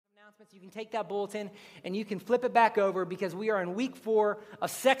announcements. You can take that bulletin and you can flip it back over because we are in week 4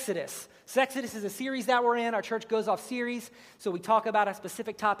 of Sexodus. Sexodus is a series that we're in. Our church goes off series, so we talk about a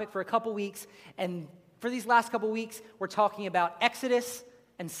specific topic for a couple weeks. And for these last couple weeks, we're talking about Exodus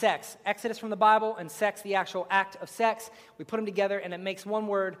and sex. Exodus from the Bible and sex, the actual act of sex. We put them together and it makes one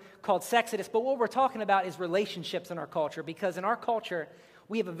word called Sexodus. But what we're talking about is relationships in our culture, because in our culture,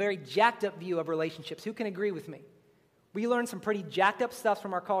 we have a very jacked up view of relationships. Who can agree with me? We learned some pretty jacked up stuff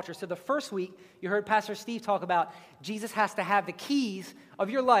from our culture. So the first week, you heard Pastor Steve talk about Jesus has to have the keys of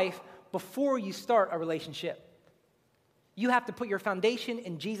your life before you start a relationship. You have to put your foundation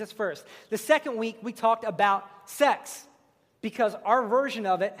in Jesus first. The second week, we talked about sex, because our version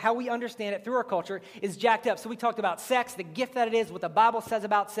of it, how we understand it through our culture, is jacked up. So we talked about sex, the gift that it is, what the Bible says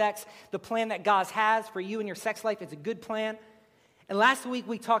about sex, the plan that God has for you and your sex life. It's a good plan. And last week,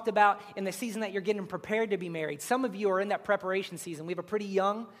 we talked about in the season that you're getting prepared to be married. Some of you are in that preparation season. We have a pretty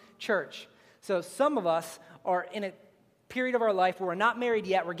young church. So some of us are in a period of our life where we're not married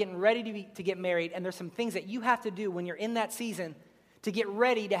yet. We're getting ready to get married. And there's some things that you have to do when you're in that season to get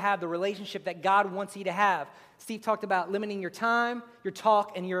ready to have the relationship that God wants you to have. Steve talked about limiting your time, your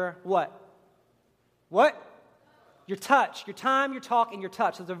talk, and your what? What? Your touch. Your time, your talk, and your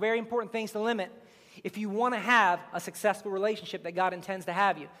touch. Those are very important things to limit if you want to have a successful relationship that God intends to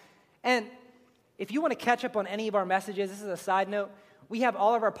have you. And if you want to catch up on any of our messages, this is a side note, we have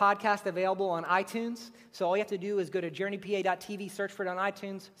all of our podcasts available on iTunes. So all you have to do is go to journeypa.tv, search for it on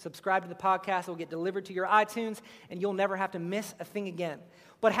iTunes, subscribe to the podcast. It will get delivered to your iTunes, and you'll never have to miss a thing again.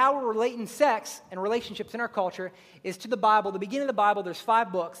 But how we're relating sex and relationships in our culture is to the Bible. The beginning of the Bible, there's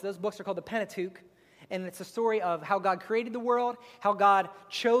 5 books. Those books are called the Pentateuch. And it's a story of how God created the world, how God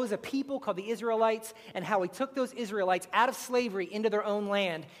chose a people called the Israelites, and how he took those Israelites out of slavery into their own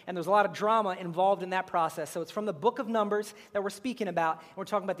land. And there's a lot of drama involved in that process. So it's from the book of Numbers that we're speaking about. And we're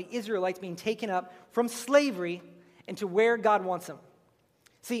talking about the Israelites being taken up from slavery into where God wants them.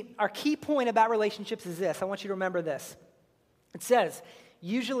 See, our key point about relationships is this. I want you to remember this. It says,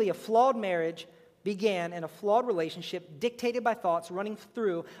 usually a flawed marriage began in a flawed relationship dictated by thoughts running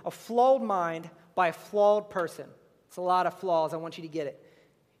through a flawed mind by a flawed person. It's a lot of flaws. I want you to get it.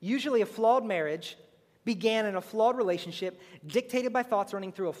 Usually a flawed marriage began in a flawed relationship dictated by thoughts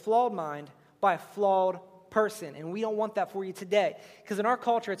running through a flawed mind by a flawed person. And we don't want that for you today. Because in our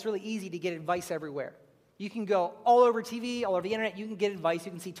culture, it's really easy to get advice everywhere. You can go all over TV, all over the internet. You can get advice.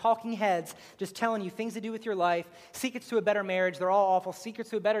 You can see talking heads just telling you things to do with your life, secrets to a better marriage. They're all awful. Secrets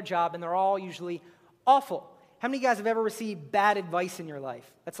to a better job, and they're all usually awful. How many of you guys have ever received bad advice in your life?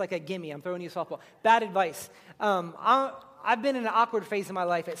 That's like a gimme. I'm throwing you a softball. Bad advice. I've been in an awkward phase in my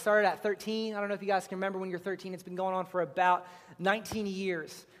life. It started at 13. I don't know if you guys can remember when you're 13. It's been going on for about 19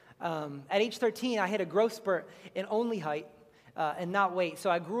 years. At age 13, I hit a growth spurt in only height and not weight. So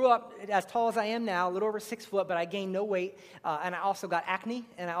I grew up as tall as I am now, a little over 6 foot, but I gained no weight. And I also got acne,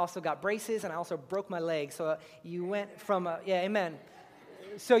 and I also got braces, and I also broke my leg. So you went from, amen.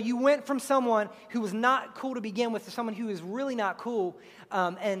 So you went from someone who was not cool to begin with to someone who is really not cool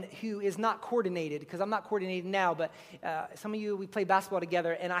and who is not coordinated, because I'm not coordinated now, but some of you, we play basketball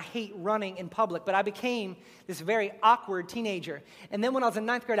together, and I hate running in public, but I became this very awkward teenager. And then when I was in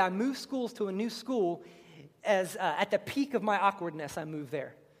 9th grade, I moved schools to a new school. As at the peak of my awkwardness, I moved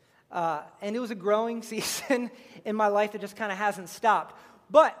there. And it was a growing season in my life that just kind of hasn't stopped.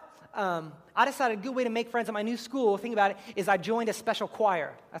 But I decided a good way to make friends at my new school, think about it, is I joined a special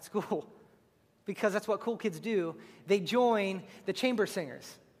choir. That's cool, because that's what cool kids do. They join the chamber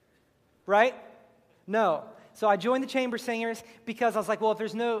singers, right? No. So I joined the chamber singers because I was like, well, if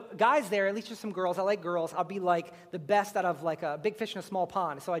there's no guys there, at least there's some girls. I like girls. I'll be like the best out of like a big fish in a small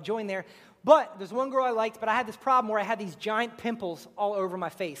pond. So I joined there. But there's one girl I liked, but I had this problem where I had these giant pimples all over my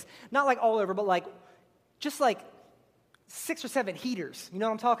face. Not like all over, but like just like 6 or 7 heaters. You know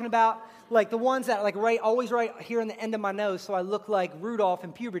what I'm talking about? Like the ones that like always right here in the end of my nose, so I look like Rudolph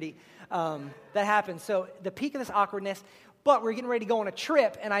in puberty. That happened. So the peak of this awkwardness, but we're getting ready to go on a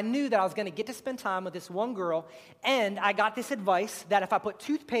trip, and I knew that I was going to get to spend time with this one girl, and I got this advice that if I put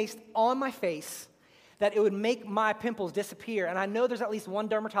toothpaste on my face, that it would make my pimples disappear. And I know there's at least one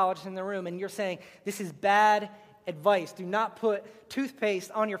dermatologist in the room, and you're saying, this is bad advice. Do not put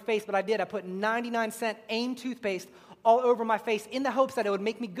toothpaste on your face, but I did. I put 99-cent AIM toothpaste all over my face in the hopes that it would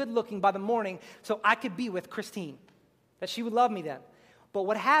make me good looking by the morning so I could be with Christine, that she would love me then. But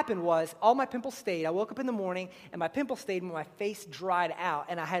what happened was all my pimples stayed. I woke up in the morning and my pimples stayed and my face dried out,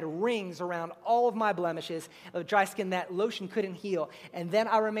 and I had rings around all of my blemishes of dry skin that lotion couldn't heal. And then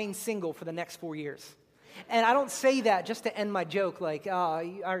I remained single for the next 4 years. And I don't say that just to end my joke like,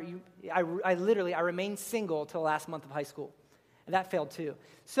 I remained single till the last month of high school. And That failed too.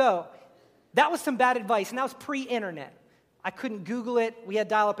 So that was some bad advice, and that was pre-internet. I couldn't Google it. We had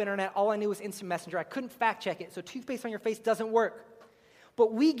dial-up internet. All I knew was instant messenger. I couldn't fact check it. So toothpaste on your face doesn't work.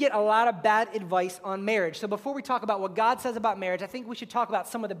 But we get a lot of bad advice on marriage. So before we talk about what God says about marriage, I think we should talk about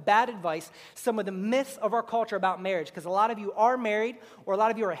some of the bad advice, some of the myths of our culture about marriage, because a lot of you are married or a lot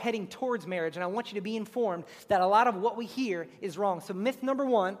of you are heading towards marriage, and I want you to be informed that a lot of what we hear is wrong. So myth number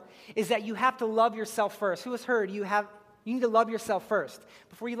one is that you have to love yourself first. Who has heard you need to love yourself first?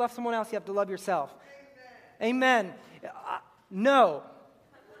 Before you love someone else, you have to love yourself. Amen. No.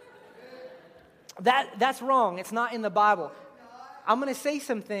 That's wrong. It's not in the Bible. I'm going to say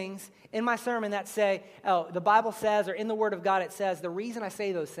some things in my sermon that say, the Bible says, or in the Word of God it says. The reason I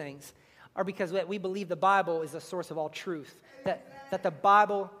say those things are because we believe the Bible is the source of all truth, that the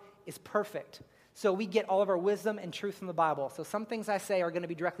Bible is perfect. So we get all of our wisdom and truth from the Bible. So some things I say are going to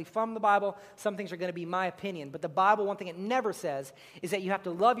be directly from the Bible. Some things are going to be my opinion. But the Bible, one thing it never says is that you have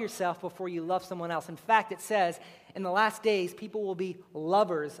to love yourself before you love someone else. In fact, it says in the last days, people will be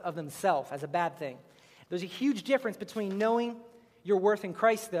lovers of themselves as a bad thing. There's a huge difference between knowing your worth in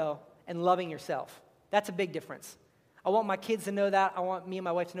Christ, though, and loving yourself. That's a big difference. I want my kids to know that. I want me and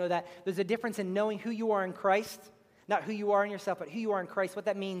my wife to know that. There's a difference in knowing who you are in Christ, not who you are in yourself, but who you are in Christ. What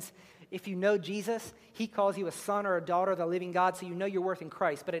that means, if you know Jesus, he calls you a son or a daughter of the living God, so you know your worth in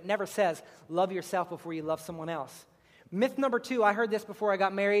Christ. But it never says, love yourself before you love someone else. Myth number two, I heard this before I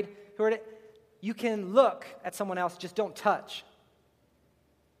got married. Who heard it? You can look at someone else, just don't touch.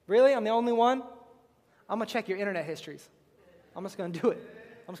 Really? I'm the only one? I'm going to check your internet histories. I'm just going to do it.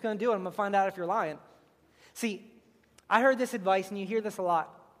 I'm going to find out if you're lying. See, I heard this advice, and you hear this a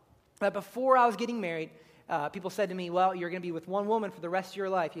lot, that before I was getting married, people said to me, well, you're going to be with one woman for the rest of your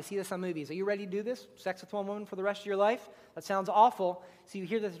life. You see this on movies. Are you ready to do this? Sex with one woman for the rest of your life? That sounds awful. So you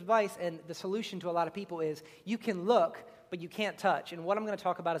hear this advice, and the solution to a lot of people is you can look, but you can't touch. And what I'm going to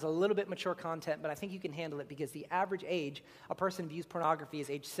talk about is a little bit mature content, but I think you can handle it because the average age a person views pornography is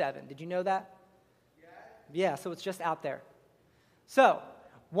age 7. Did you know that? Yeah, so it's just out there. So,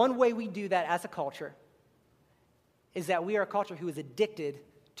 one way we do that as a culture is that we are a culture who is addicted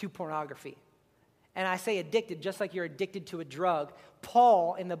to pornography. And I say addicted just like you're addicted to a drug.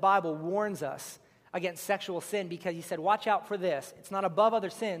 Paul in the Bible warns us against sexual sin because he said, watch out for this. It's not above other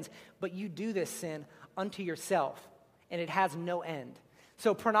sins, but you do this sin unto yourself, and it has no end.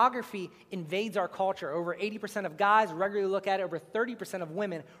 So pornography invades our culture. Over 80% of guys regularly look at it. Over 30% of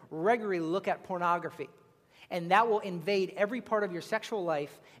women regularly look at pornography. And that will invade every part of your sexual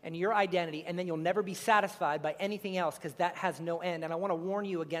life and your identity, and then you'll never be satisfied by anything else because that has no end. And I want to warn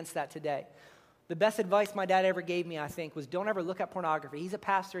you against that today. The best advice my dad ever gave me, I think, was don't ever look at pornography. He's a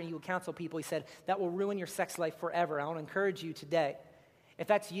pastor and he would counsel people. He said, that will ruin your sex life forever. I want to encourage you today. If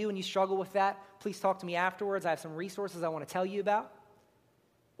that's you and you struggle with that, please talk to me afterwards. I have some resources I want to tell you about.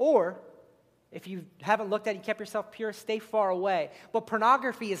 Or if you haven't looked at it, you kept yourself pure, stay far away. But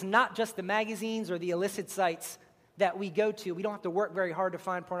pornography is not just the magazines or the illicit sites that we go to. We don't have to work very hard to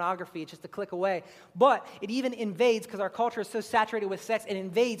find pornography. It's just a click away. But it even invades, because our culture is so saturated with sex, it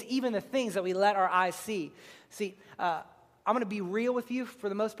invades even the things that we let our eyes see. See, I'm going to be real with you for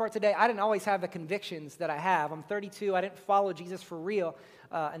the most part today. I didn't always have the convictions that I have. I'm 32. I didn't follow Jesus for real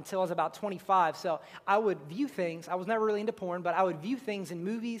until I was about 25. So I would view things. I was never really into porn, but I would view things in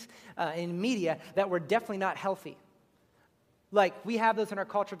movies, in media, that were definitely not healthy. Like, we have those in our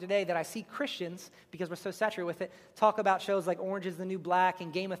culture today that I see Christians, because we're so saturated with it, talk about shows like Orange is the New Black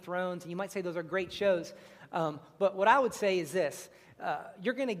and Game of Thrones, and you might say those are great shows. But what I would say is this.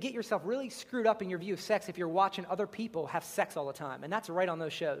 You're going to get yourself really screwed up in your view of sex if you're watching other people have sex all the time, and that's right on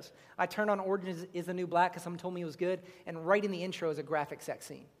those shows. I turned on Orange is the New Black because someone told me it was good, and right in the intro is a graphic sex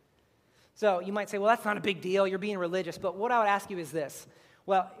scene. So you might say, well, that's not a big deal. You're being religious. But what I would ask you is this.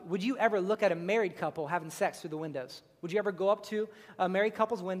 Well, would you ever look at a married couple having sex through the windows? Would you ever go up to a married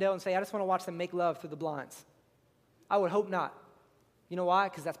couple's window and say, I just want to watch them make love through the blinds? I would hope not. You know why?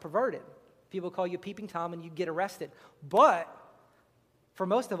 Because that's perverted. People call you a peeping Tom and you get arrested. But for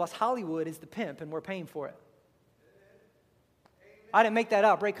most of us, Hollywood is the pimp and we're paying for it. I didn't make that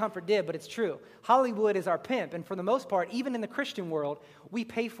up. Ray Comfort did, but it's true. Hollywood is our pimp, and for the most part, even in the Christian world, we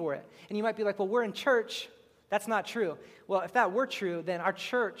pay for it. And you might be like, well, we're in church. That's not true. Well, if that were true, then our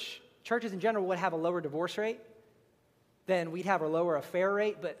churches in general would have a lower divorce rate. Then we'd have a lower affair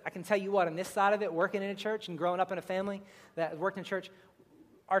rate. But I can tell you what, on this side of it, working in a church and growing up in a family that worked in church,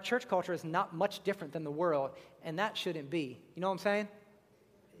 our church culture is not much different than the world, and that shouldn't be. You know what I'm saying?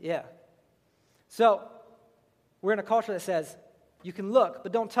 Yeah. So, we're in a culture that says, you can look,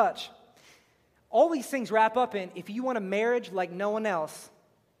 but don't touch. All these things wrap up in, if you want a marriage like no one else,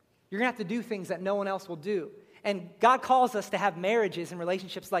 you're going to have to do things that no one else will do. And God calls us to have marriages and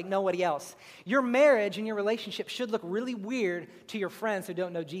relationships like nobody else. Your marriage and your relationship should look really weird to your friends who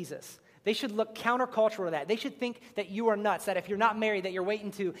don't know Jesus. They should look countercultural to that. They should think that you are nuts, that if you're not married, that you're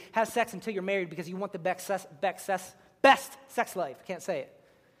waiting to have sex until you're married because you want the best sex life. I can't say it.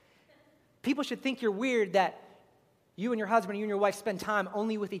 People should think you're weird that you and your husband, you and your wife spend time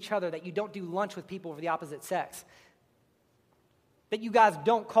only with each other, that you don't do lunch with people of the opposite sex, that you guys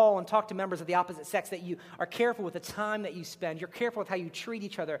don't call and talk to members of the opposite sex, that you are careful with the time that you spend, you're careful with how you treat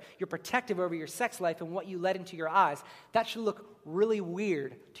each other, you're protective over your sex life and what you let into your eyes. That should look really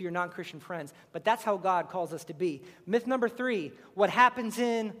weird to your non-Christian friends, but that's how God calls us to be. Myth number 3, what happens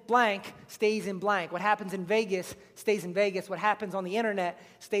in blank stays in blank. What happens in Vegas stays in Vegas. What happens on the internet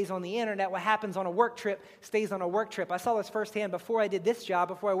stays on the internet. What happens on a work trip stays on a work trip. I saw this firsthand before I did this job.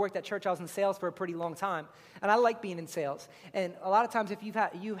 Before I worked at church, I was in sales for a pretty long time, and I like being in sales. And a lot of times if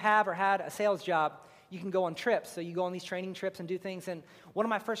you have or had a sales job, you can go on trips. So you go on these training trips and do things. And one of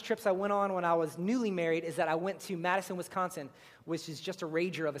my first trips I went on when I was newly married is that I went to Madison, Wisconsin, which is just a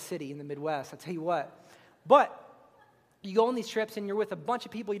rager of a city in the Midwest, I'll tell you what. But you go on these trips and you're with a bunch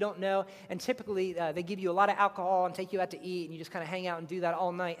of people you don't know, and typically they give you a lot of alcohol and take you out to eat, and you just kind of hang out and do that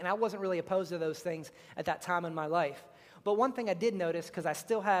all night. And I wasn't really opposed to those things at that time in my life. But one thing I did notice, because I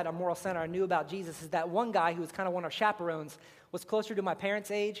still had a moral center, I knew about Jesus, is that one guy who was kind of one of our chaperones was closer to my parents'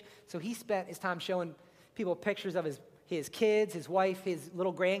 age, so he spent his time showing people pictures of his kids, his wife, his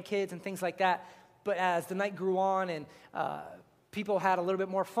little grandkids, and things like that. But as the night grew on and people had a little bit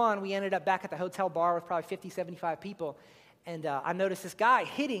more fun, we ended up back at the hotel bar with probably 50, 75 people. And I noticed this guy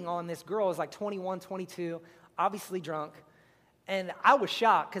hitting on this girl who was like 21, 22, obviously drunk. And I was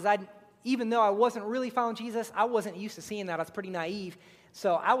shocked because even though I wasn't really following Jesus, I wasn't used to seeing that. I was pretty naive.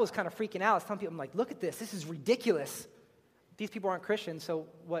 So I was kind of freaking out. I was telling people, I'm like, look at this. This is ridiculous. These people aren't Christians, so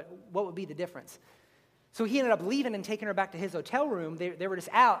what would be the difference? So he ended up leaving and taking her back to his hotel room. They were just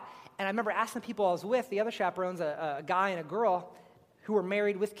out. And I remember asking the people I was with, the other chaperones, a guy and a girl who were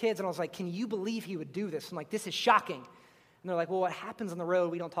married with kids, and I was like, can you believe he would do this? I'm like, this is shocking. And they're like, well, what happens on the road,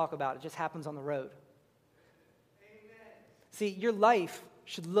 we don't talk about. It just happens on the road. Amen. See, your life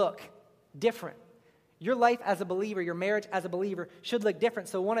should look different. Your life as a believer, your marriage as a believer should look different.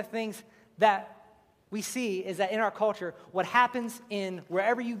 So one of the things that we see is that in our culture, what happens in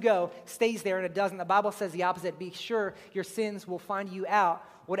wherever you go stays there, and it doesn't. The Bible says the opposite. Be sure your sins will find you out.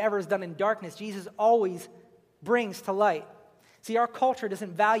 Whatever is done in darkness, Jesus always brings to light. See, our culture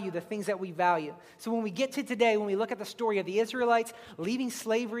doesn't value the things that we value. So when we get to today, when we look at the story of the Israelites leaving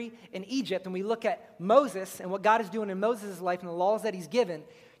slavery in Egypt, and we look at Moses and what God is doing in Moses' life and the laws that he's given,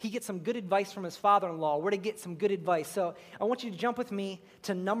 he gets some good advice from his father-in-law. We're to get some good advice. So I want you to jump with me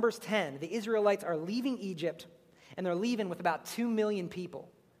to Numbers 10. The Israelites are leaving Egypt, and they're leaving with about 2 million people.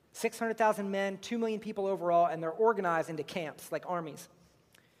 600,000 men, 2 million people overall, and they're organized into camps like armies.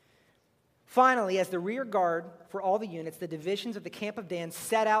 Finally, as the rear guard for all the units, the divisions of the camp of Dan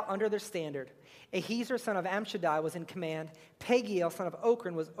set out under their standard. Ahiezer, son of Amshadai, was in command. Pagiel, son of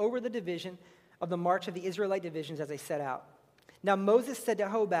Okran, was over the division of the march of the Israelite divisions as they set out. Now Moses said to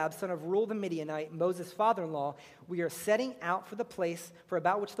Hobab, son of Reuel the Midianite, Moses' father-in-law, we are setting out for the place for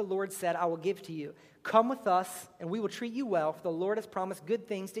about which the Lord said, I will give to you. Come with us, and we will treat you well, for the Lord has promised good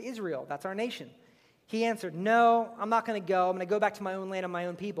things to Israel. That's our nation. He answered, no, I'm not going to go. I'm going to go back to my own land and my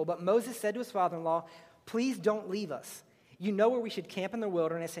own people. But Moses said to his father-in-law, please don't leave us. You know where we should camp in the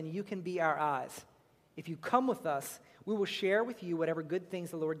wilderness, and you can be our eyes. If you come with us, we will share with you whatever good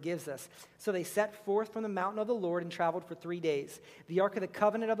things the Lord gives us. So they set forth from the mountain of the Lord and traveled for 3 days. The ark of the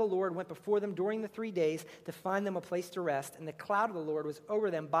covenant of the Lord went before them during the 3 days to find them a place to rest, and the cloud of the Lord was over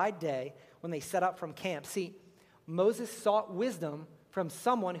them by day when they set out from camp. See, Moses sought wisdom from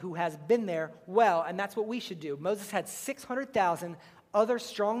someone who has been there well, and that's what we should do. Moses had 600,000 other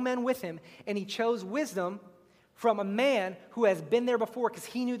strong men with him, and he chose wisdom from a man who has been there before because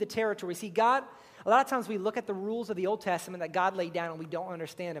he knew the territory. See, God, a lot of times we look at the rules of the Old Testament that God laid down and we don't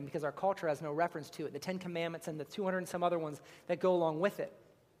understand them because our culture has no reference to it, the 10 Commandments and the 200 and some other ones that go along with it.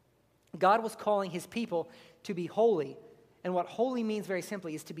 God was calling his people to be holy, and what holy means very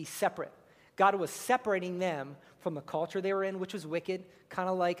simply is to be separate. God was separating them from the culture they were in, which was wicked, kind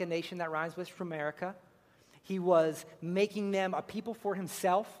of like a nation that rhymes with America. He was making them a people for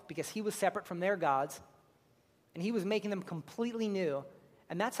himself because he was separate from their gods, and he was making them completely new.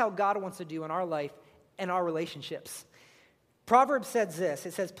 And that's how God wants to do in our life and our relationships. Proverbs says this.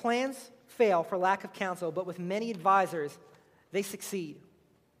 It says, plans fail for lack of counsel, but with many advisors, they succeed.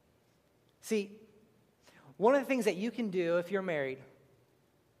 See, one of the things that you can do if you're married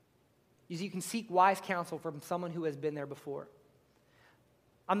is you can seek wise counsel from someone who has been there before.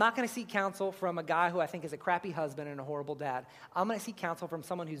 I'm not going to seek counsel from a guy who I think is a crappy husband and a horrible dad. I'm going to seek counsel from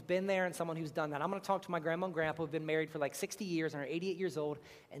someone who's been there and someone who's done that. I'm going to talk to my grandma and grandpa who've been married for like 60 years and are 88 years old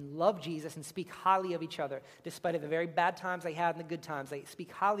and love Jesus and speak highly of each other. Despite of the very bad times they had and the good times, they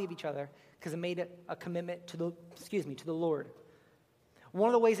speak highly of each other because they made it a commitment to the Lord. One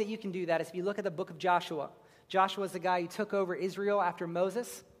of the ways that you can do that is if you look at the book of Joshua. Joshua is the guy who took over Israel after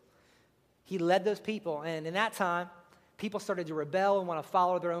Moses. He led those people, and in that time, people started to rebel and want to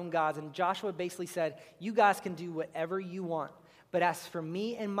follow their own gods. And Joshua basically said, you guys can do whatever you want. But as for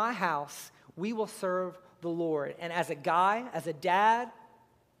me and my house, we will serve the Lord. And as a guy, as a dad,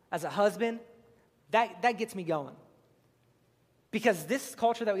 as a husband, that gets me going. Because this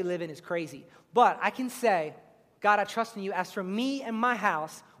culture that we live in is crazy. But I can say, God, I trust in you. As for me and my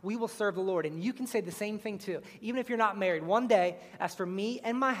house, we will serve the Lord. And you can say the same thing too. Even if you're not married, one day, as for me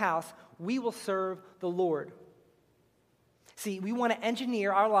and my house, we will serve the Lord. See, we want to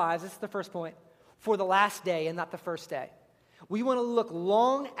engineer our lives, this is the first point, for the last day and not the first day. We want to look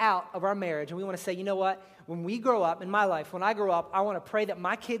long out of our marriage, and we want to say, you know what? When we grow up, in my life, when I grow up, I want to pray that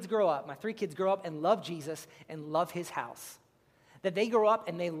my kids grow up, my 3 kids grow up and love Jesus and love his house. That they grow up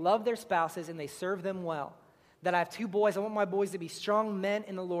and they love their spouses and they serve them well. That I have 2 boys. I want my boys to be strong men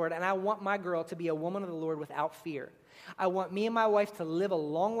in the Lord, and I want my girl to be a woman of the Lord without fear. I want me and my wife to live a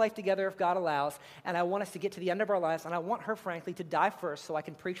long life together if God allows, and I want us to get to the end of our lives, and I want her, frankly, to die first so I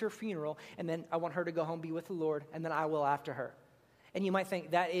can preach her funeral, and then I want her to go home, be with the Lord, and then I will after her. And you might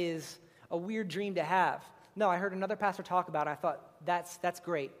think that is a weird dream to have. No, I heard another pastor talk about it. I thought, that's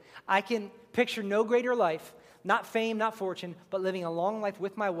great. I can picture no greater life, not fame, not fortune, but living a long life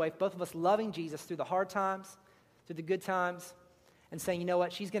with my wife, both of us loving Jesus through the hard times, through the good times, and saying, you know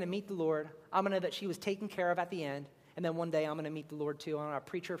what, she's going to meet the Lord. I'm going to know that she was taken care of at the end. And then one day I'm going to meet the Lord too. I'm going to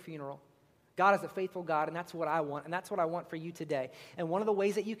preach her funeral. God is a faithful God, and that's what I want, and that's what I want for you today. And one of the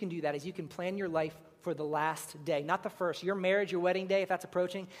ways that you can do that is you can plan your life for the last day, not the first. Your marriage, your wedding day, if that's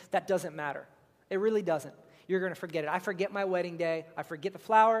approaching, that doesn't matter. It really doesn't. You're going to forget it. I forget my wedding day. I forget the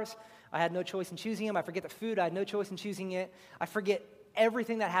flowers. I had no choice in choosing them. I forget the food. I had no choice in choosing it. I forget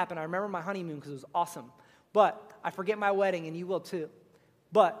everything that happened. I remember my honeymoon because it was awesome. But I forget my wedding, and you will too.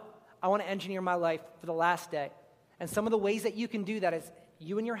 But I want to engineer my life for the last day. And some of the ways that you can do that is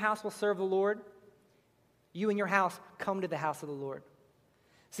you and your house will serve the Lord. You and your house come to the house of the Lord.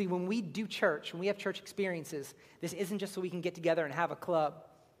 See, when we do church, when we have church experiences, this isn't just so we can get together and have a club.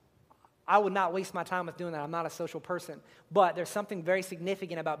 I would not waste my time with doing that. I'm not a social person. But there's something very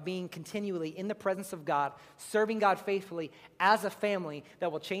significant about being continually in the presence of God, serving God faithfully as a family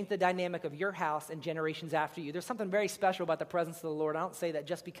that will change the dynamic of your house and generations after you. There's something very special about the presence of the Lord. I don't say that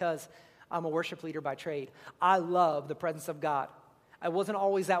just because I'm a worship leader by trade. I love the presence of God. I wasn't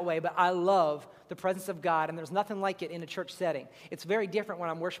always that way, but I love the presence of God, and there's nothing like it in a church setting. It's very different when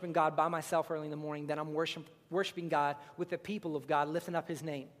I'm worshiping God by myself early in the morning than I'm worshiping God with the people of God, lifting up his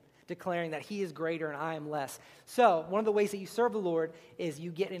name, declaring that he is greater and I am less. So one of the ways that you serve the Lord is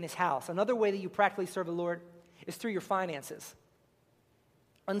you get in his house. Another way that you practically serve the Lord is through your finances.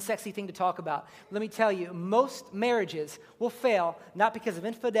 Unsexy thing to talk about. Let me tell you, most marriages will fail not because of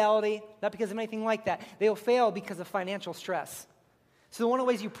infidelity, not because of anything like that. They will fail because of financial stress. So one of the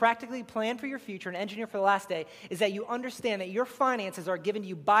ways you practically plan for your future and engineer for the last day is that you understand that your finances are given to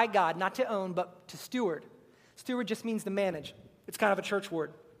you by God, not to own, but to steward. Steward just means to manage. It's kind of a church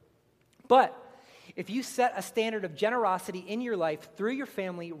word. But if you set a standard of generosity in your life through your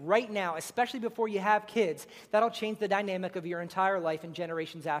family right now, especially before you have kids, that'll change the dynamic of your entire life and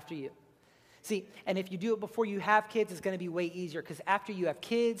generations after you. See, and if you do it before you have kids, it's going to be way easier because after you have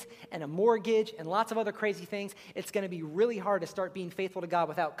kids and a mortgage and lots of other crazy things, it's going to be really hard to start being faithful to God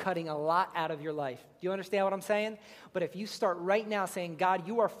without cutting a lot out of your life. Do you understand what I'm saying? But if you start right now saying, God,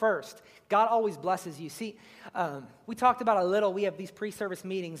 you are first, God always blesses you. See, we talked about a little, we have these pre-service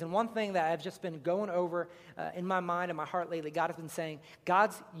meetings, and one thing that I've just been going over in my mind and my heart lately, God has been saying,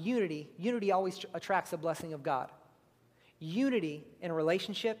 God's unity always attracts the blessing of God. Unity in a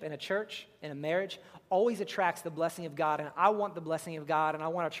relationship, in a church, in a marriage, always attracts the blessing of God. And I want the blessing of God, and I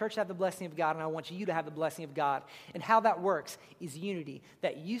want our church to have the blessing of God, and I want you to have the blessing of God. And how that works is unity.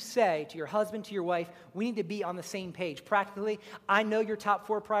 That you say to your husband, to your wife, we need to be on the same page. Practically, I know your top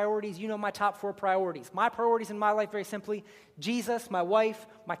 4 priorities. You know my top 4 priorities. My priorities in my life, very simply, Jesus, my wife,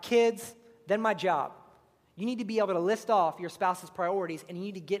 my kids, then my job. You need to be able to list off your spouse's priorities, and you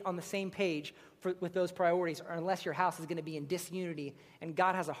need to get on the same page with those priorities, or unless your house is going to be in disunity, and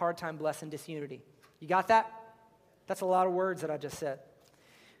God has a hard time blessing disunity. You got that? That's a lot of words that I just said.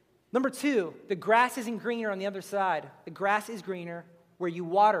 Number 2, the grass isn't greener on the other side. The grass is greener where you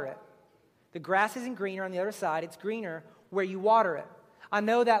water it. The grass isn't greener on the other side. It's greener where you water it. I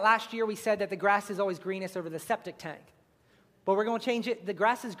know that last year we said that the grass is always greenest over the septic tank. But we're going to change it. The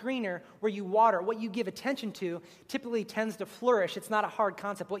grass is greener where you water. What you give attention to typically tends to flourish. It's not a hard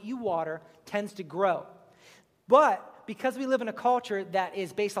concept. What you water tends to grow. But because we live in a culture that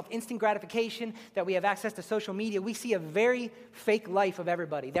is based off instant gratification, that we have access to social media, we see a very fake life of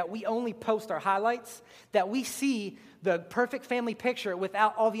everybody, that we only post our highlights, that we see the perfect family picture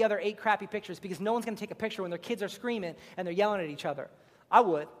without all the other 8 crappy pictures, because no one's going to take a picture when their kids are screaming and they're yelling at each other. I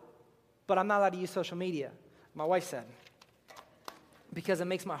would, but I'm not allowed to use social media. My wife said, because it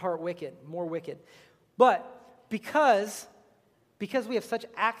makes my heart wicked, more wicked. But because we have such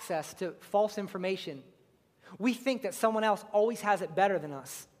access to false information, we think that someone else always has it better than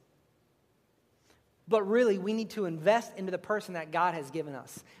us. But really, we need to invest into the person that God has given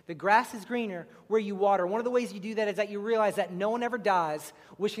us. The grass is greener where you water. One of the ways you do that is that you realize that no one ever dies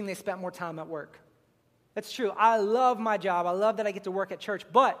wishing they spent more time at work. That's true. I love my job. I love that I get to work at church.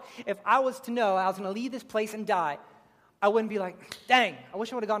 But if I was to know I was going to leave this place and die, I wouldn't be like, dang, I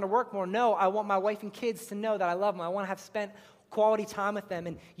wish I would have gone to work more. No, I want my wife and kids to know that I love them. I want to have spent quality time with them.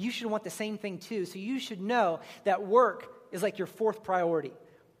 And you should want the same thing too. So you should know that work is like your 4th priority.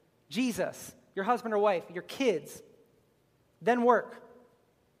 Jesus, your husband or wife, your kids, then work.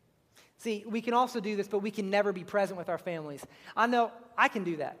 See, we can also do this, but we can never be present with our families. I know I can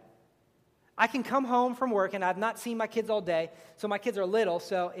do that. I can come home from work, and I've not seen my kids all day, so my kids are little,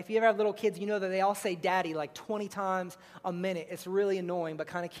 so if you ever have little kids, you know that they all say daddy like 20 times a minute. It's really annoying, but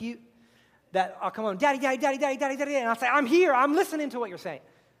kind of cute, that I'll come home, daddy, daddy, daddy, daddy, daddy, daddy, and I'll say, I'm here, I'm listening to what you're saying.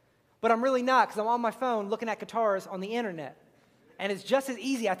 But I'm really not, because I'm on my phone looking at guitars on the internet. And it's just as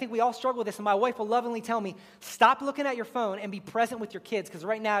easy. I think we all struggle with this, and my wife will lovingly tell me, stop looking at your phone and be present with your kids, because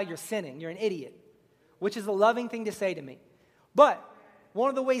right now you're sinning, you're an idiot, which is a loving thing to say to me. But one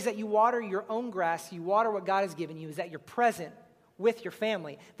of the ways that you water your own grass, you water what God has given you, is that you're present with your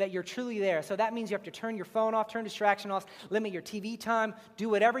family, that you're truly there. So that means you have to turn your phone off, turn distraction off, limit your TV time, do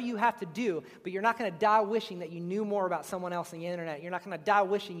whatever you have to do, but you're not going to die wishing that you knew more about someone else on the internet. You're not going to die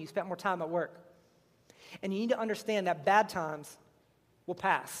wishing you spent more time at work. And you need to understand that bad times will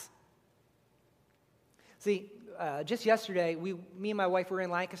pass. See, just yesterday, me and my wife were in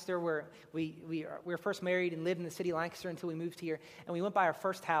Lancaster, where we were first married and lived in the city of Lancaster until we moved here. And we went by our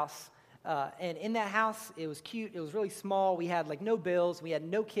first house. And in that house, it was cute. It was really small. We had like no bills. We had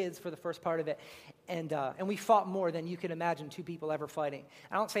no kids for the first part of it. And we fought more than you could imagine 2 people ever fighting.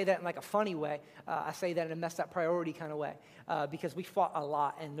 I don't say that in like a funny way. I say that in a messed up priority kind of way. Because we fought a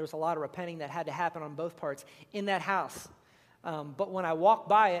lot, and there was a lot of repenting that had to happen on both parts in that house. But when I walked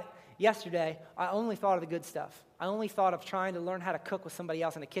by it yesterday, I only thought of the good stuff. I only thought of trying to learn how to cook with somebody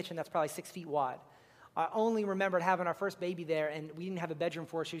else in a kitchen that's probably 6 feet wide. I only remembered having our first baby there, and we didn't have a bedroom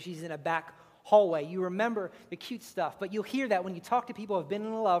for her, so she's in a back hallway. You remember the cute stuff, but you'll hear that when you talk to people who have been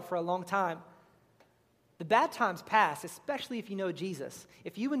in love for a long time. The bad times pass, especially if you know Jesus.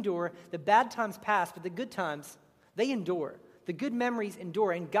 If you endure, the bad times pass, but the good times, they endure. The good memories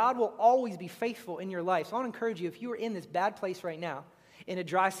endure, and God will always be faithful in your life. So I want to encourage you, if you are in this bad place right now, in a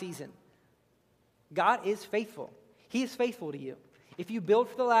dry season, God is faithful. He is faithful to you. If you build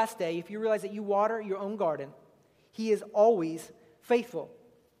for the last day, if you realize that you water your own garden, He is always faithful.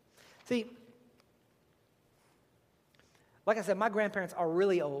 See, like I said, my grandparents are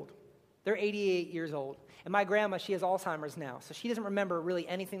really old. They're 88 years old. And my grandma, she has Alzheimer's now, so she doesn't remember really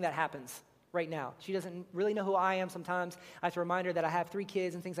anything that happens right now. She doesn't really know who I am sometimes. I have to remind her that I have 3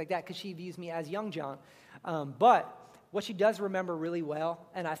 kids and things like that because she views me as young John. But what she does remember really well,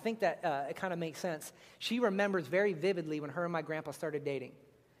 and I think that it kind of makes sense, she remembers very vividly when her and my grandpa started dating.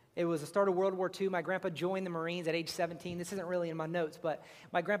 It was the start of World War II. My grandpa joined the Marines at age 17. This isn't really in my notes, but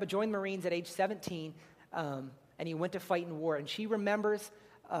my grandpa joined the Marines at age 17, and he went to fight in war. And she remembers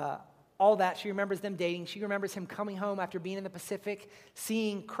all that. She remembers them dating. She remembers him coming home after being in the Pacific,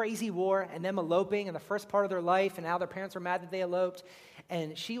 seeing crazy war, and them eloping in the first part of their life, and how their parents were mad that they eloped.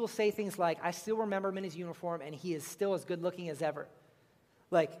 And she will say things like, I still remember him in his uniform, and he is still as good looking as ever.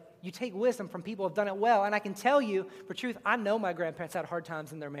 Like, you take wisdom from people who have done it well. And I can tell you, for truth, I know my grandparents had hard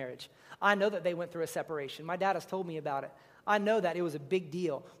times in their marriage. I know that they went through a separation. My dad has told me about it. I know that it was a big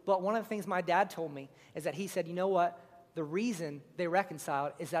deal. But one of the things my dad told me is that he said, you know what? The reason they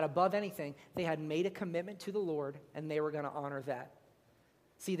reconciled is that above anything, they had made a commitment to the Lord, and they were going to honor that.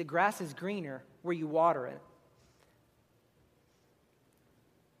 See, the grass is greener where you water it.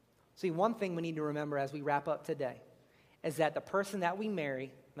 See, one thing we need to remember as we wrap up today is that the person that we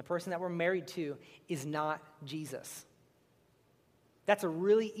marry, the person that we're married to, is not Jesus. That's a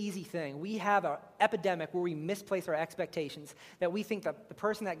really easy thing. We have an epidemic where we misplace our expectations, that we think that the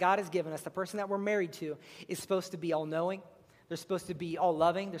person that God has given us, the person that we're married to, is supposed to be all-knowing. They're supposed to be all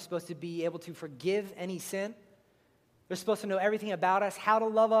loving. They're supposed to be able to forgive any sin. They're supposed to know everything about us, how to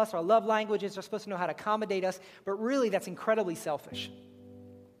love us, our love languages. They're supposed to know how to accommodate us. But really, that's incredibly selfish.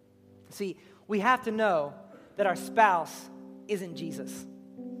 See, we have to know that our spouse isn't Jesus.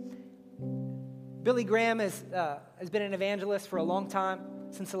 Billy Graham has been an evangelist for a long time,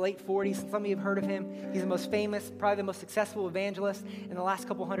 since the late 40s. Some of you have heard of him. He's the most famous, probably the most successful evangelist in the last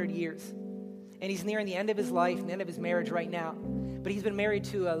couple hundred years. And he's nearing the end of his life, the end of his marriage right now. But he's been married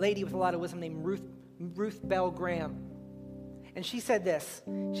to a lady with a lot of wisdom named Ruth Bell Graham. And she said this.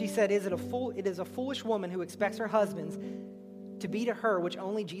 She said, it is a foolish woman who expects her husbands to be to her which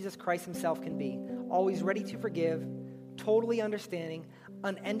only Jesus Christ himself can be, always ready to forgive, totally understanding,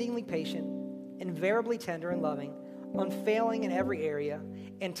 unendingly patient, invariably tender and loving, unfailing in every area,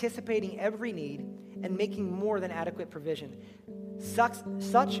 anticipating every need, and making more than adequate provision.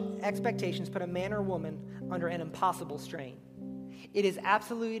 Such expectations put a man or woman under an impossible strain. It is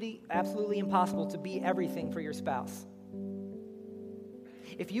absolutely impossible to be everything for your spouse.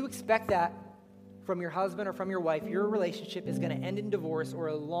 If you expect that from your husband or from your wife, your relationship is going to end in divorce or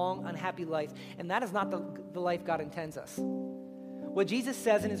a long, unhappy life, and that is not the life God intends us. What Jesus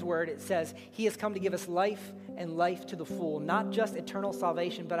says in his word, it says he has come to give us life and life to the full, not just eternal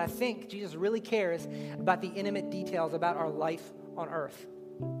salvation, but I think Jesus really cares about the intimate details about our life on earth.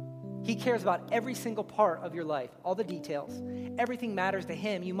 He cares about every single part of your life, all the details. Everything matters to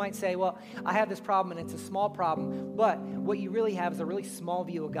him. You might say, well, I have this problem and it's a small problem, but what you really have is a really small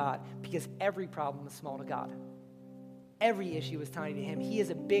view of God because every problem is small to God. Every issue is tiny to him. He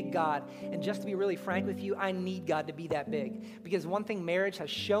is a big God. And just to be really frank with you, I need God to be that big. Because one thing marriage has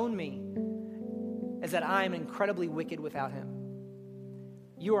shown me is that I am incredibly wicked without him.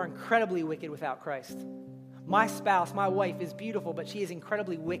 You are incredibly wicked without Christ. My spouse, my wife, is beautiful, but she is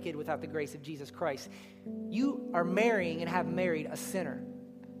incredibly wicked without the grace of Jesus Christ. You are marrying and have married a sinner.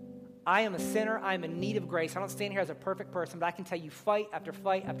 I am a sinner. I am in need of grace. I don't stand here as a perfect person, but I can tell you fight after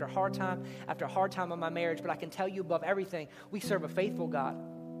hard time in my marriage, but I can tell you above everything, we serve a faithful God.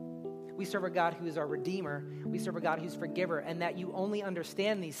 We serve a God who is our Redeemer. We serve a God who's forgiver, and that you only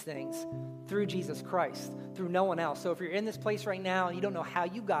understand these things through Jesus Christ, through no one else. So if you're in this place right now and you don't know how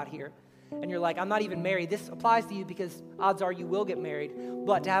you got here, and you're like, I'm not even married, this applies to you because odds are you will get married.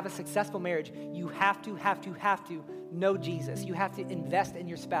 But to have a successful marriage, you have to know Jesus. You have to invest in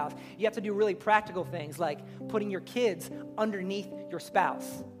your spouse. You have to do really practical things like putting your kids underneath your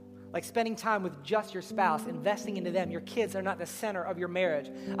spouse, like spending time with just your spouse, investing into them. Your kids are not the center of your marriage.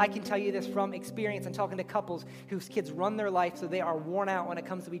 I can tell you this from experience and talking to couples whose kids run their life so they are worn out when it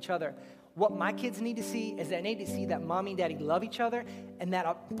comes to each other. What my kids need to see is they need to see that mommy and daddy love each other and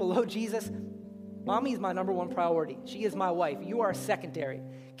that below Jesus, mommy is my number one priority. She is my wife. You are secondary.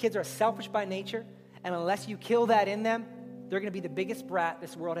 Kids are selfish by nature, and unless you kill that in them, they're going to be the biggest brat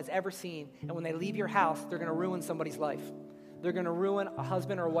this world has ever seen. And when they leave your house, they're going to ruin somebody's life. They're going to ruin a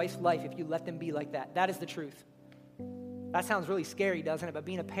husband or a wife's life if you let them be like that. That is the truth. That sounds really scary, doesn't it? But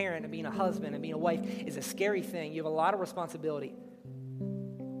being a parent and being a husband and being a wife is a scary thing. You have a lot of responsibility.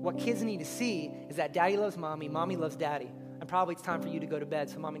 What kids need to see is that daddy loves mommy, mommy loves daddy, and probably it's time for you to go to bed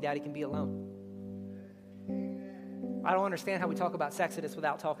so mommy and daddy can be alone. I don't understand how we talk about Sexodus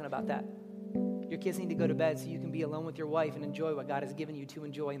without talking about that. Your kids need to go to bed so you can be alone with your wife and enjoy what God has given you to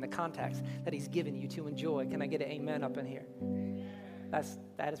enjoy in the context that he's given you to enjoy. Can I get an amen up in here?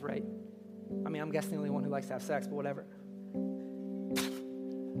 That is right. I mean, I'm guessing the only one who likes to have sex, but whatever.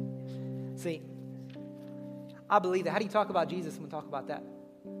 See, I believe that. How do you talk about Jesus when we talk about that?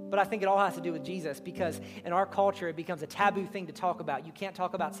 But I think it all has to do with Jesus because in our culture, it becomes a taboo thing to talk about. You can't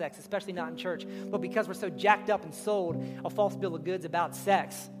talk about sex, especially not in church. But because we're so jacked up and sold a false bill of goods about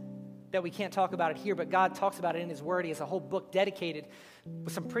sex that we can't talk about it here, but God talks about it in his word. He has a whole book dedicated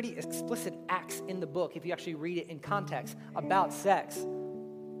with some pretty explicit acts in the book, if you actually read it in context, about sex.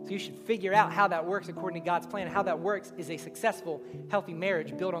 So you should figure out how that works according to God's plan. How that works is a successful, healthy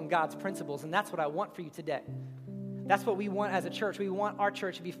marriage built on God's principles, and that's what I want for you today. That's what we want as a church. We want our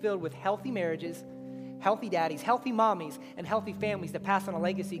church to be filled with healthy marriages, healthy daddies, healthy mommies, and healthy families that pass on a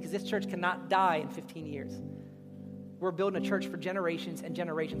legacy because this church cannot die in 15 years. We're building a church for generations and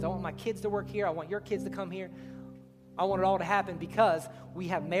generations. I want my kids to work here. I want your kids to come here. I want it all to happen because we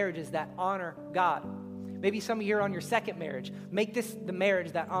have marriages that honor God. Maybe some of you are on your second marriage. Make this the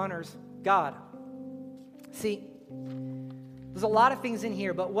marriage that honors God. See, there's a lot of things in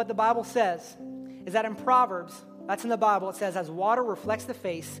here, but what the Bible says is that in Proverbs, that's in the Bible, it says, as water reflects the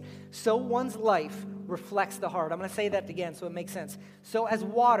face, so one's life reflects the heart. I'm going to say that again so it makes sense. So as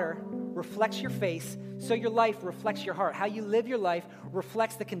water reflects your face, so your life reflects your heart. How you live your life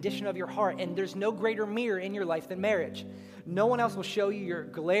reflects the condition of your heart, and there's no greater mirror in your life than marriage. No one else will show you your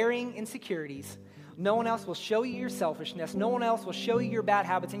glaring insecurities. No one else will show you your selfishness. No one else will show you your bad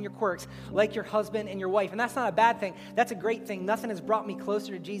habits and your quirks like your husband and your wife. And that's not a bad thing. That's a great thing. Nothing has brought me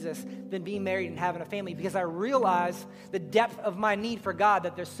closer to Jesus than being married and having a family, because I realize the depth of my need for God,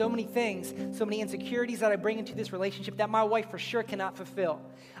 that there's so many things, so many insecurities that I bring into this relationship that my wife for sure cannot fulfill.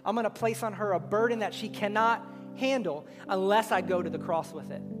 I'm going to place on her a burden that she cannot handle unless I go to the cross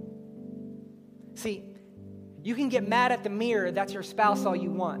with it. See, you can get mad at the mirror, that's your spouse all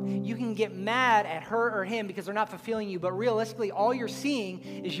you want. You can get mad at her or him because they're not fulfilling you, but realistically, all you're seeing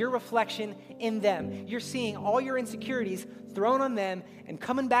is your reflection in them. You're seeing all your insecurities thrown on them and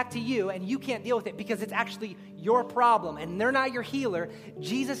coming back to you, and you can't deal with it because it's actually your problem, and they're not your healer.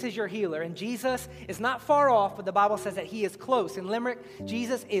 Jesus is your healer, and Jesus is not far off, but the Bible says that he is close. In Limerick,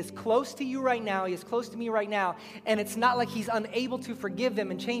 Jesus is close to you right now. He is close to me right now, and it's not like he's unable to forgive them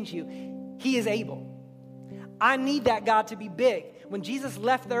and change you. He is able. I need that God to be big. When Jesus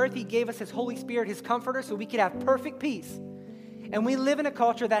left the earth, he gave us his Holy Spirit, his comforter, so we could have perfect peace. And we live in a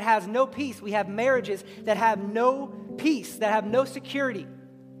culture that has no peace. We have marriages that have no peace, that have no security,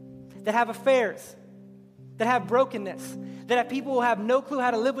 that have affairs, that have brokenness, that have people who have no clue how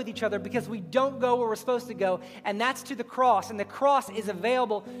to live with each other because we don't go where we're supposed to go, and that's to the cross. And the cross is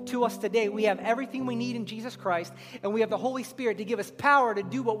available to us today. We have everything we need in Jesus Christ, and we have the Holy Spirit to give us power to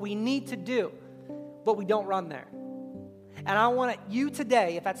do what we need to do. But we don't run there. And I want you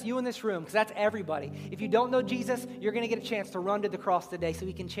today, if that's you in this room, because that's everybody, if you don't know Jesus, you're going to get a chance to run to the cross today so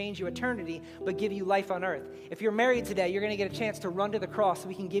he can change your eternity but give you life on earth. If you're married today, you're going to get a chance to run to the cross so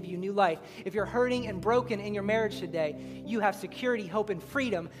we can give you new life. If you're hurting and broken in your marriage today, you have security, hope, and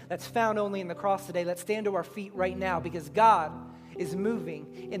freedom that's found only in the cross today. Let's stand to our feet right now because God is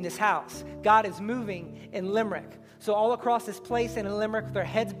moving in this house. God is moving in Limerick. So all across this place and in Limerick, with our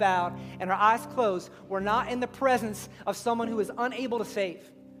heads bowed and our eyes closed, we're not in the presence of someone who is unable to save.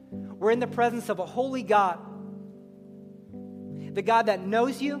 We're in the presence of a holy God. The God that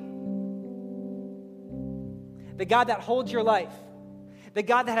knows you. The God that holds your life. The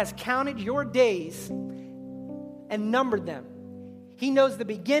God that has counted your days and numbered them. He knows the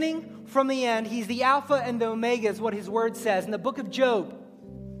beginning from the end. He's the Alpha and the Omega is what his word says. In the book of Job,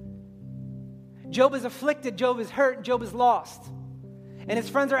 Job is afflicted, Job is hurt, Job is lost. And his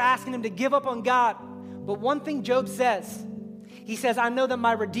friends are asking him to give up on God. But one thing Job says, he says, I know that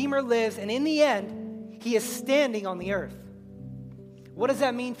my Redeemer lives, and in the end, he is standing on the earth. What does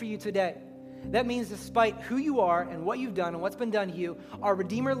that mean for you today? That means despite who you are and what you've done and what's been done to you, our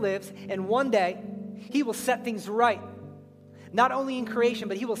Redeemer lives, and one day, he will set things right. Not only in creation,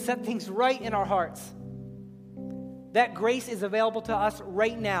 but he will set things right in our hearts. That grace is available to us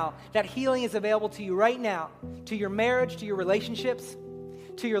right now. That healing is available to you right now, to your marriage, to your relationships,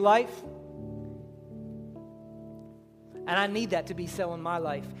 to your life. And I need that to be so in my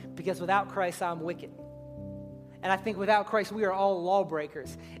life because without Christ, I'm wicked. And I think without Christ, we are all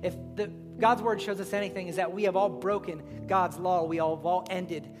lawbreakers. If God's word shows us anything, is that we have all broken God's law. We have all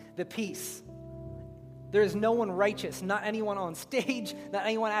ended the peace. There is no one righteous, not anyone on stage, not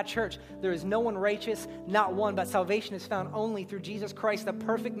anyone at church. There is no one righteous, not one, but salvation is found only through Jesus Christ, the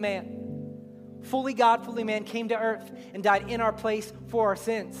perfect man. Fully God, fully man, came to earth and died in our place for our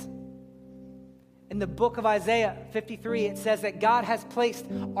sins. In the book of Isaiah 53, it says that God has placed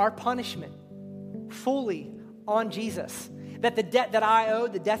our punishment fully on Jesus. That the debt that I owe,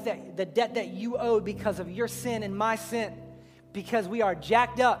 the debt that you owe because of your sin and my sin, because we are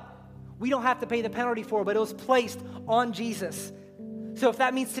jacked up, we don't have to pay the penalty for it, but it was placed on Jesus. So if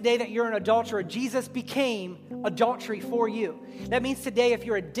that means today that you're an adulterer, Jesus became adultery for you. That means today if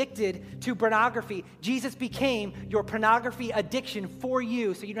you're addicted to pornography, Jesus became your pornography addiction for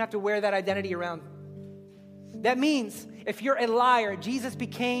you, so you don't have to wear that identity around. That means if you're a liar, Jesus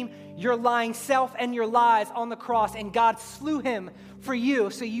became your lying self and your lies on the cross, and God slew him for you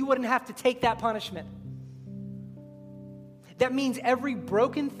so you wouldn't have to take that punishment. That means every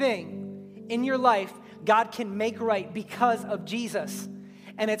broken thing in your life, God can make right because of Jesus.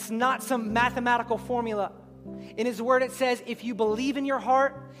 And it's not some mathematical formula. In his word it says, if you believe in your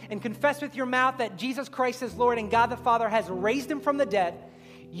heart and confess with your mouth that Jesus Christ is Lord and God the Father has raised him from the dead,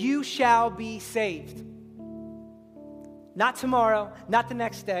 you shall be saved. Not tomorrow, not the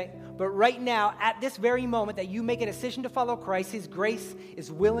next day, but right now, at this very moment that you make a decision to follow Christ, his grace is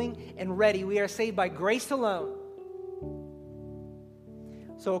willing and ready. We are saved by grace alone.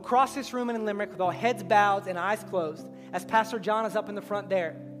 So across this room and in Limerick, with all heads bowed and eyes closed, as Pastor John is up in the front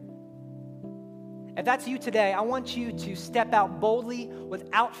there, if that's you today, I want you to step out boldly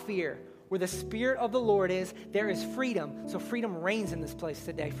without fear, Where the Spirit of the Lord is, there is freedom. So freedom reigns in this place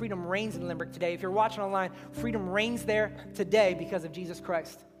today. Freedom reigns in Limerick today. If you're watching online, freedom reigns there today because of Jesus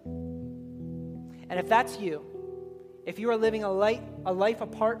Christ. And if that's you, if you are living a life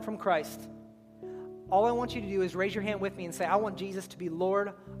apart from Christ, all I want you to do is raise your hand with me and say, I want Jesus to be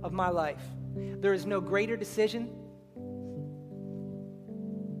Lord of my life. There is no greater decision.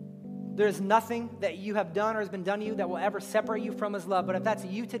 There is nothing that you have done or has been done to you that will ever separate you from his love. But if that's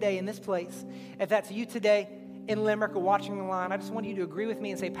you today in this place, if that's you today in Limerick or watching online, I just want you to agree with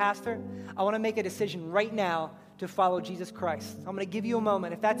me and say, Pastor, I want to make a decision right now to follow Jesus Christ. I'm going to give you a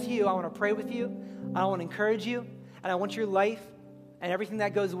moment. If that's you, I want to pray with you. I want to encourage you. And I want your life and everything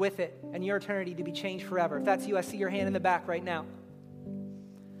that goes with it and your eternity to be changed forever. If that's you, I see your hand in the back right now.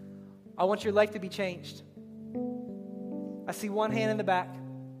 I want your life to be changed. I see one hand in the back.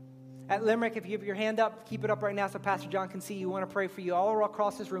 At Limerick, if you have your hand up, keep it up right now so Pastor John can see you. We want to pray for you all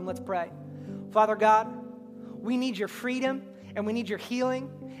across this room. Let's pray. Father God, we need your freedom, and we need your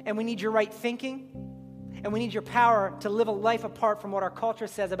healing, and we need your right thinking, and we need your power to live a life apart from what our culture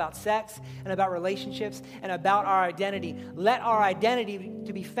says about sex and about relationships and about our identity. Let our identity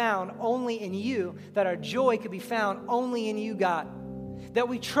to be found only in you, that our joy could be found only in you, God. That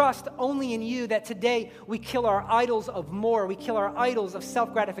we trust only in you, that today we kill our idols of more. We kill our idols of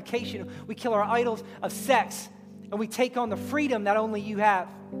self-gratification. We kill our idols of sex. And we take on the freedom that only you have.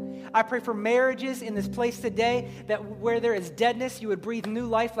 I pray for marriages in this place today, that where there is deadness, you would breathe new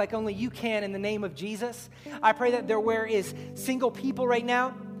life like only you can in the name of Jesus. I pray that where is single people right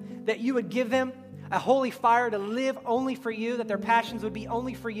now, that you would give them a holy fire to live only for you, that their passions would be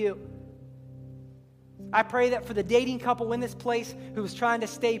only for you. I pray that for the dating couple in this place who is trying to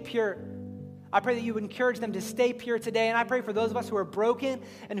stay pure, I pray that you would encourage them to stay pure today. And I pray for those of us who are broken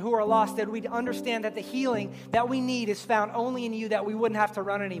and who are lost, that we'd understand that the healing that we need is found only in you, that we wouldn't have to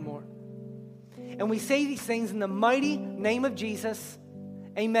run anymore. And we say these things in the mighty name of Jesus.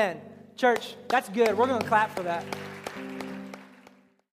 Amen. Church, that's good. We're going to clap for that.